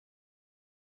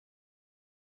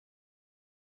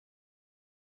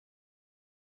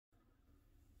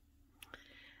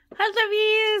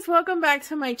Hi lovies! Welcome back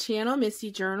to my channel, Missy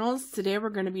Journals. Today we're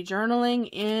going to be journaling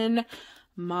in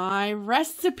my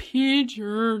recipe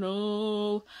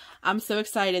journal. I'm so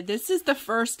excited. This is the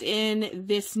first in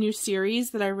this new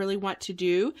series that I really want to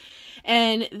do,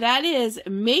 and that is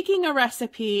making a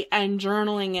recipe and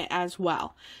journaling it as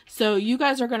well. So you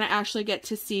guys are going to actually get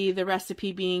to see the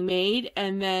recipe being made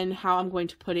and then how I'm going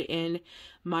to put it in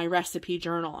my recipe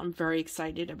journal. I'm very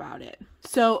excited about it.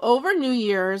 So over New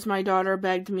Year's, my daughter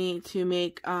begged me to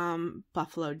make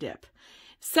buffalo dip.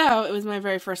 So it was my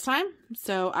very first time.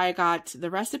 So I got the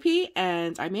recipe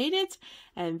and I made it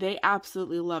and they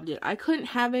absolutely loved it. I couldn't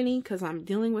have any because I'm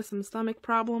dealing with some stomach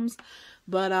problems,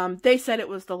 but they said it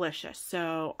was delicious.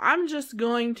 So I'm just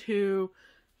going to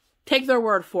take their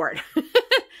word for it.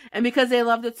 And because they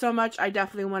loved it so much, I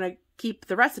definitely want to keep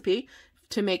the recipe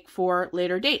to make for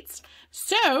later dates.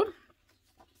 So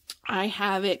I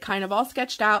have it kind of all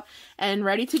sketched out and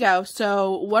ready to go.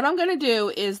 So what I'm going to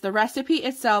do is the recipe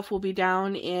itself will be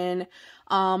down in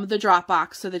the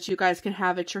Dropbox so that you guys can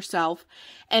have it yourself.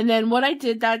 And then what I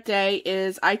did that day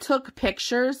is I took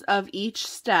pictures of each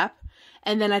step.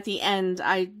 And then at the end,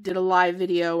 I did a live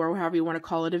video, or however you want to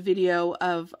call it, a video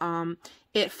of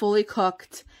it fully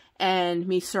cooked and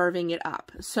me serving it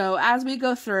up. So as we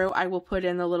go through, I will put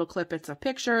in the little clippets of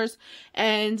pictures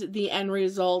and the end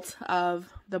result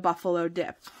of the buffalo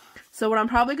dip. So what I'm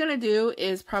probably going to do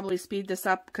is probably speed this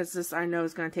up because this I know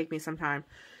is going to take me some time.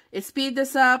 Is speed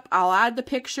this up. I'll add the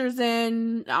pictures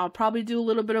in. I'll probably do a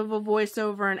little bit of a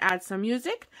voiceover and add some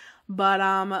music. But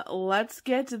let's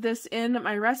get this in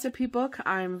my recipe book.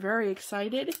 I'm very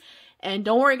excited. And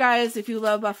don't worry guys, if you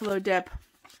love buffalo dip,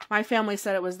 my family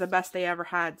said it was the best they ever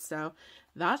had, so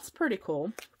that's pretty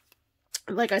cool.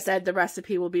 Like I said, the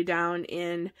recipe will be down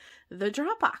in the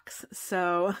Dropbox.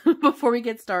 So before we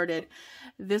get started,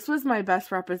 this was my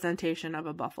best representation of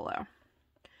a buffalo.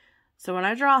 So when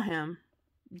I draw him,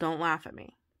 don't laugh at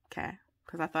me, okay?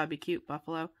 Because I thought it'd be cute,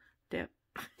 buffalo dip.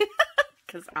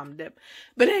 Because I'm dip.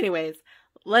 But anyways,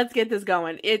 let's get this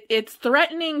going. It's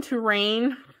threatening to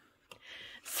rain.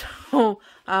 So,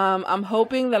 I'm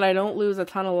hoping that I don't lose a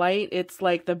ton of light. It's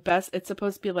like the best, it's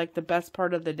supposed to be like the best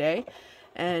part of the day.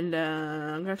 And,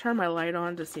 I'm going to turn my light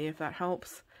on to see if that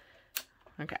helps.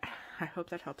 Okay. I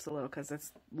hope that helps a little because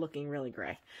it's looking really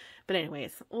gray. But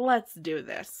anyways, let's do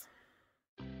this.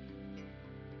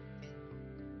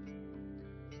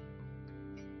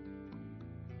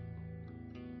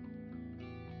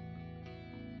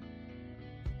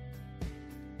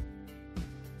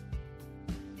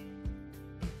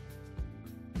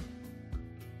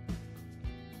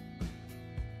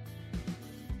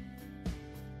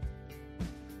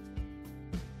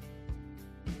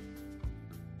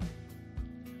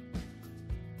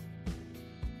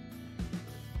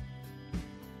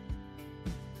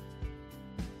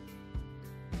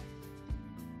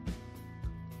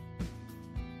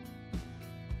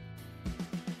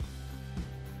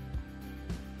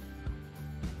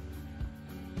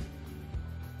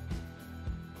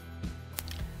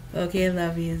 Okay,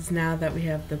 lovies, now that we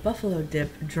have the buffalo dip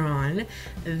drawn,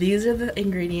 these are the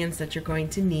ingredients that you're going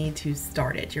to need to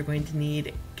start it. You're going to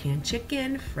need canned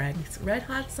chicken, Frank's Red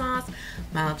Hot sauce,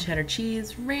 mild cheddar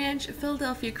cheese, ranch,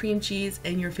 Philadelphia cream cheese,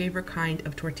 and your favorite kind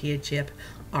of tortilla chip.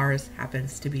 Ours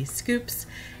happens to be Scoops.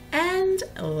 And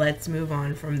let's move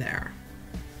on from there.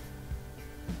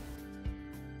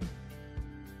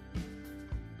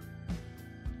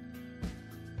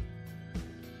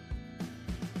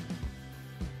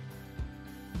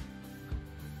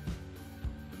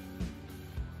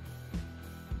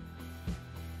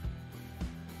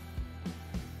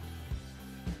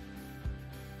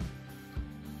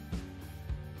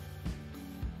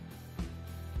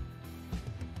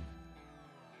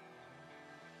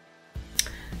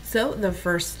 So the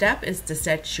first step is to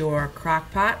set your crock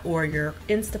pot or your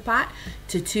Instapot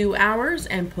to 2 hours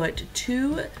and put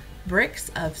 2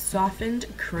 bricks of softened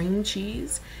cream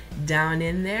cheese down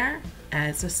in there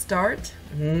as a start.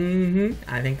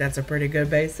 I think that's a pretty good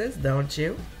basis, don't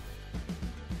you?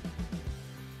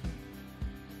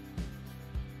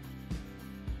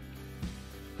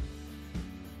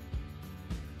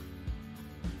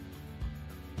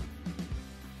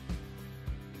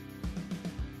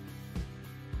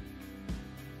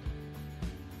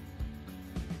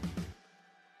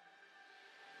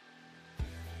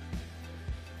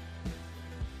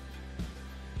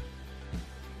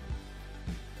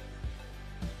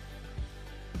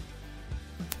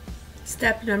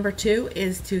 Step number 2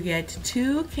 is to get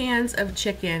 2 cans of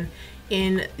chicken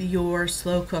in your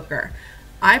slow cooker.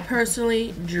 I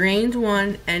personally drained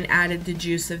one and added the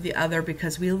juice of the other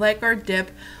because we like our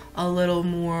dip a little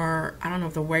more, I don't know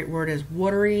if the right word is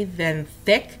watery than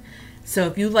thick. So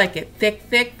if you like it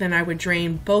thick, then I would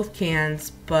drain both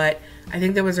cans, but I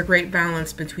think there was a great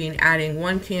balance between adding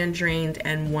 1 can drained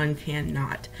and 1 can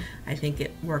not. I think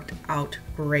it worked out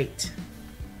great.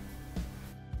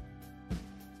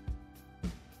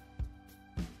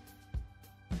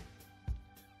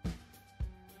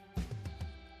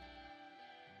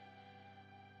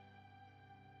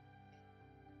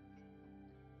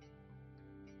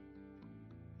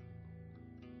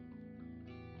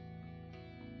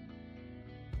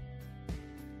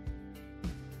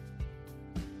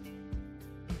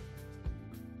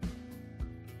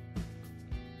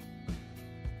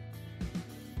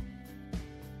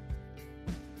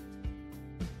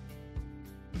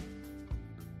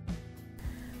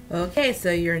 Okay,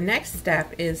 so your next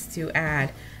step is to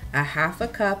add a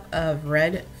 1/2 cup of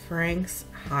red Frank's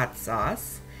hot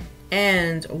sauce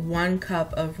and 1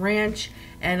 cup of ranch.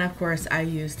 And of course I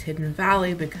used Hidden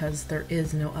Valley because there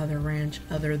is no other ranch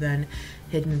other than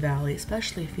Hidden Valley,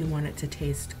 especially if you want it to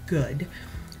taste good.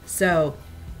 So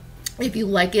if you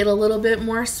like it a little bit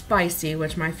more spicy,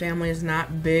 which my family is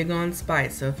not big on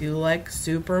spice, so if you like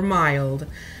super mild,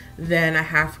 then a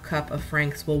 1/2 cup of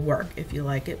Frank's will work. If you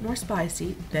like it more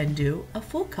spicy, then do a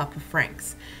full cup of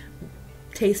Frank's.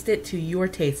 Taste it to your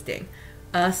tasting.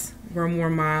 Us, we're more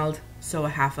mild, so a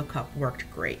 1/2 cup worked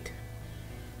great.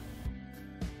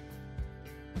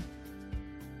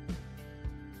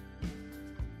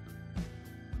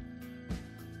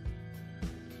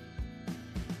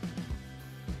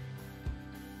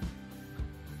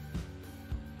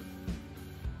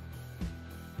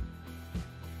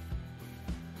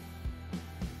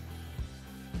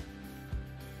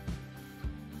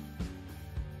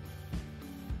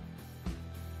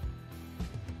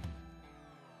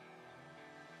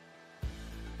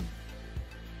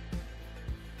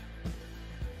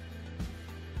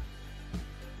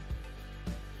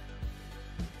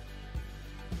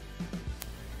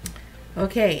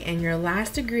 Okay, and your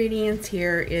last ingredients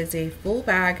here is a full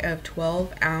bag of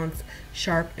 12-ounce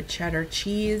sharp cheddar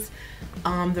cheese.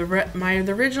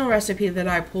 The original recipe that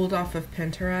I pulled off of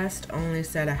Pinterest only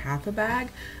said a 1/2 bag,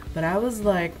 but I was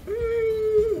like,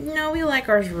 no, we like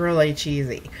ours really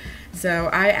cheesy. So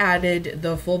I added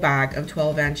the full bag of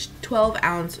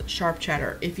 12-ounce sharp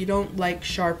cheddar. If you don't like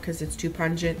sharp because it's too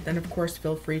pungent, then of course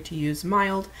feel free to use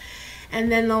mild. And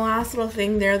then the last little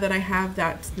thing there that I have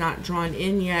that's not drawn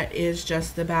in yet is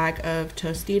just the bag of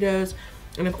Tostitos.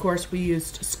 And of course we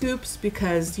used scoops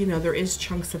because, you know, there is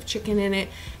chunks of chicken in it,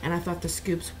 and I thought the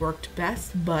scoops worked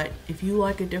best. But if you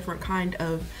like a different kind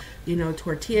of, you know,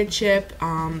 tortilla chip,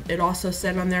 it also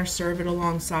said on there, serve it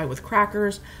alongside with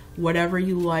crackers, whatever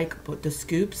you like, but the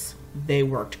scoops, they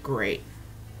worked great.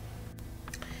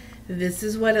 This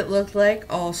is what it looked like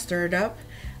all stirred up.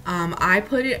 I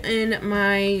put it in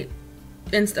my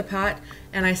Instapot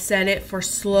and I set it for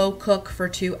slow cook for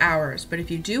 2 hours. But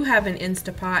if you do have an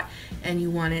Instapot and you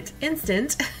want it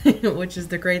instant, which is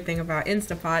the great thing about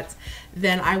Instapots,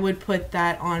 then I would put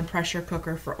that on pressure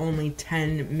cooker for only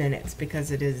 10 minutes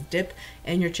because it is dip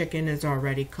and your chicken is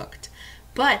already cooked.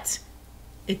 But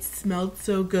it smelled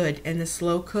so good, and the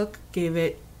slow cook gave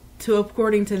it, to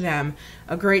according to them,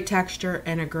 a great texture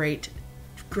and a great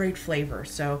flavor.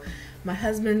 So my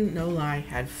husband, no lie,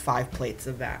 had 5 plates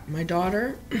of that. My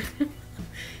daughter,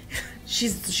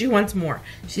 she wants more.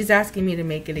 She's asking me to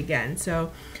make it again.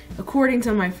 So according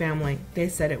to my family, they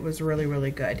said it was really,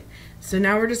 really good. So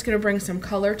now we're just going to bring some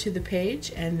color to the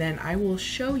page, and then I will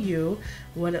show you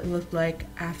what it looked like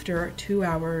after 2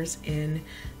 hours in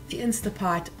the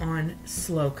Instapot on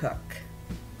slow cook.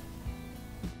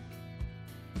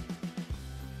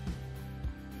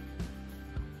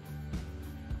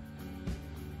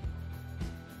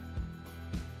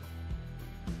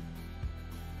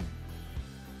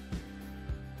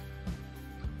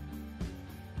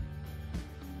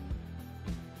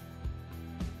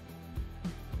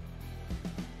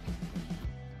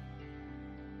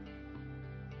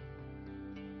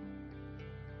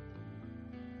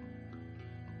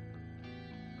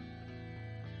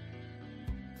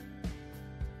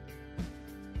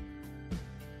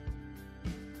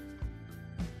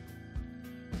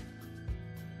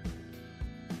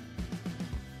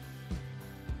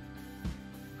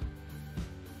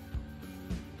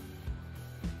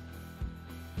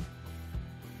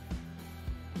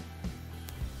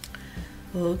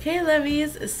 Okay,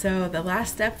 lovies, so the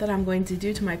last step that I'm going to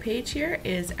do to my page here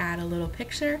is add a little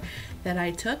picture that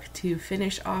I took to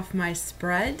finish off my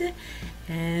spread.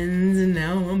 And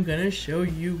now I'm gonna show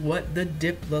you what the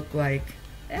dip looked like.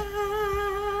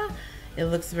 It It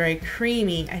looks very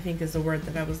creamy, I think is the word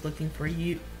that I was looking for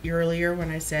earlier when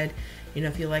I said, you know,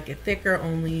 if you like it thicker,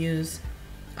 only use,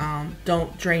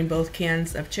 don't drain both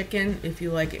cans of chicken. If you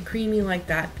like it creamy like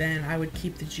that, then I would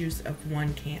keep the juice of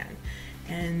one can.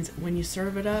 And when you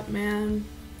serve it up, man,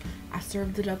 I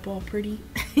served it up all pretty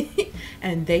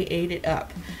and they ate it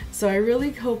up. So I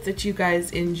really hope that you guys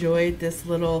enjoyed this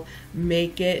little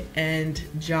make it and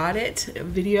jot it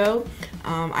video.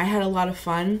 I had a lot of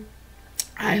fun.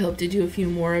 I hope to do a few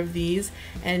more of these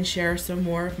and share some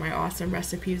more of my awesome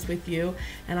recipes with you.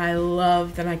 And I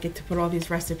love that I get to put all these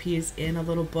recipes in a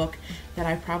little book that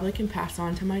I probably can pass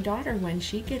on to my daughter when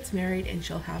she gets married, and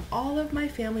she'll have all of my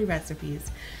family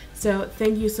recipes. So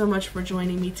thank you so much for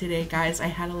joining me today, guys. I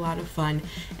had a lot of fun.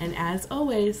 And as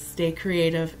always, stay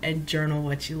creative and journal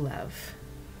what you love.